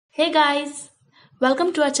Hey guys,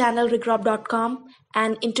 welcome to our channel Regrob.com,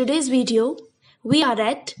 and in today's video we are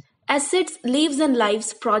at Assetz Leaves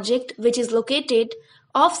Lives project, which is located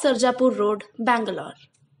off Sarjapur Road, Bangalore.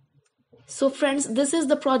 So friends, this is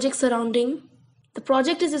the project surrounding. The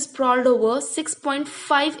project is sprawled over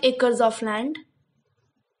 6.5 acres of land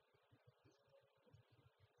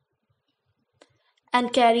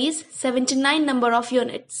and carries 79 number of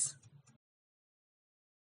units.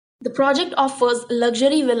 The project offers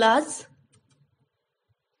luxury villas,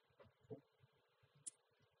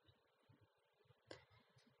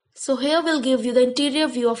 so here we'll give you the interior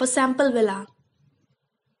view of a sample villa.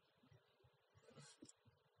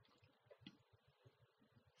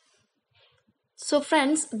 So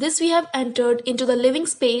friends, this we have entered into the living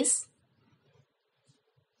space.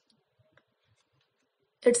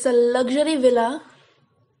 It's a luxury villa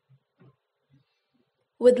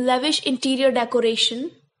with lavish interior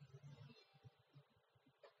decoration.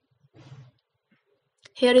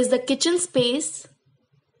 Here is the kitchen space.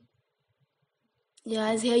 Yeah,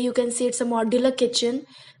 as here you can see it's a modular kitchen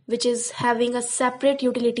which is having a separate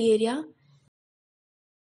utility area.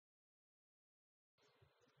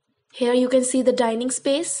 Here you can see the dining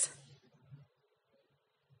space.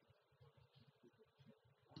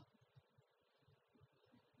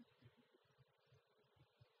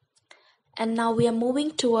 And now we are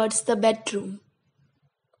moving towards the bedroom.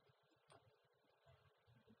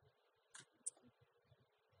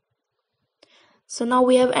 So now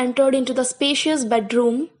we have entered into the spacious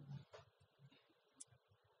bedroom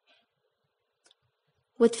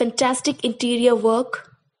with fantastic interior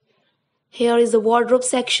work. Here is the wardrobe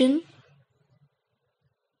section.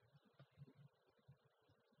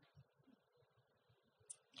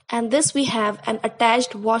 And this we have an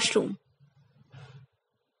attached washroom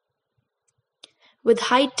with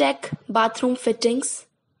high-tech bathroom fittings.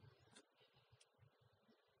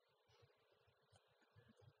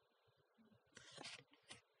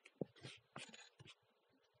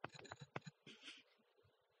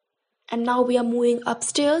 And now we are moving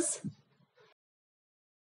upstairs.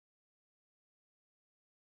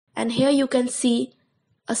 And here you can see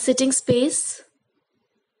a sitting space.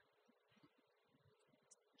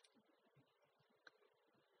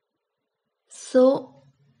 So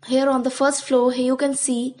here on the first floor, here you can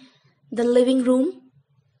see the living room.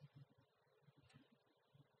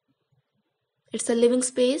 It's a living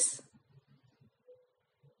space.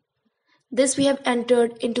 This we have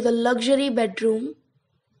entered into the luxury bedroom,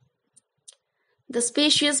 the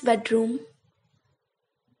spacious bedroom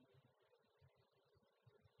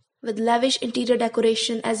with lavish interior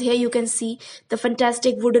decoration, as here you can see the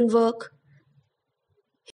fantastic wooden work.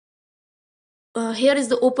 Here is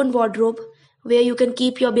the open wardrobe where you can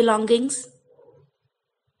keep your belongings.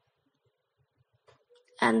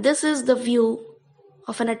 And this is the view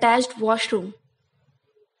of an attached washroom.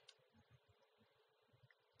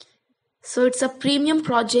 So it's a premium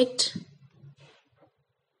project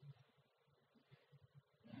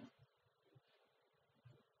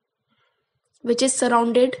which is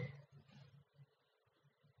surrounded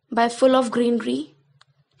by full of greenery.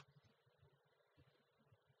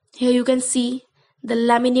 Here you can see the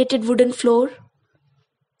laminated wooden floor.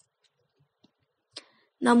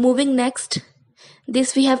 Now moving next,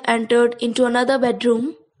 this we have entered into another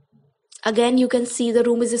bedroom. Again you can see the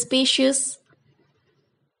room is spacious,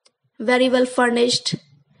 very well furnished.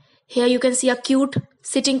 Here you can see a cute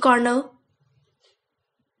sitting corner.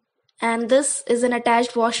 And this is an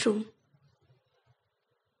attached washroom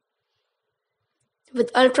with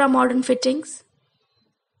ultra modern fittings.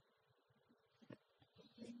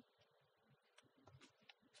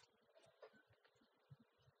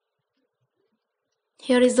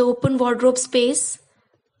 Here is the open wardrobe space.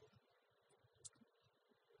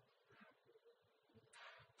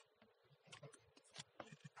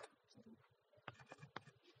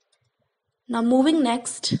 Now moving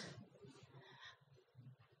next,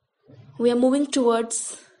 we are moving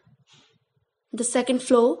towards the second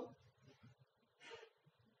floor.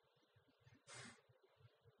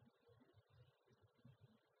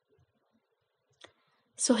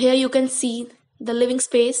 So here you can see the living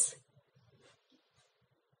space.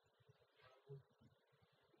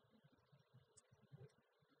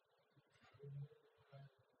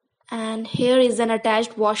 And here is an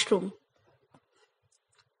attached washroom.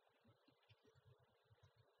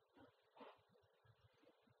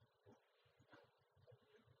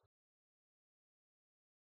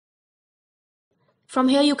 From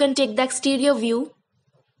here you can take the exterior view.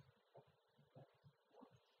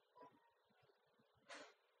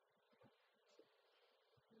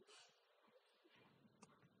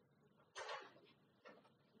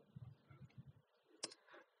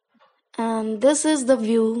 And this is the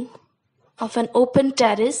view of an open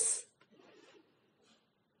terrace.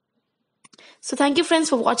 So thank you friends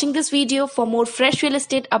for watching this video. For more fresh real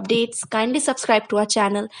estate updates, kindly subscribe to our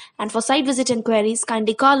channel, and for site visit inquiries,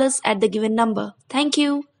 kindly call us at the given number. Thank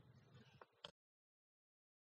you.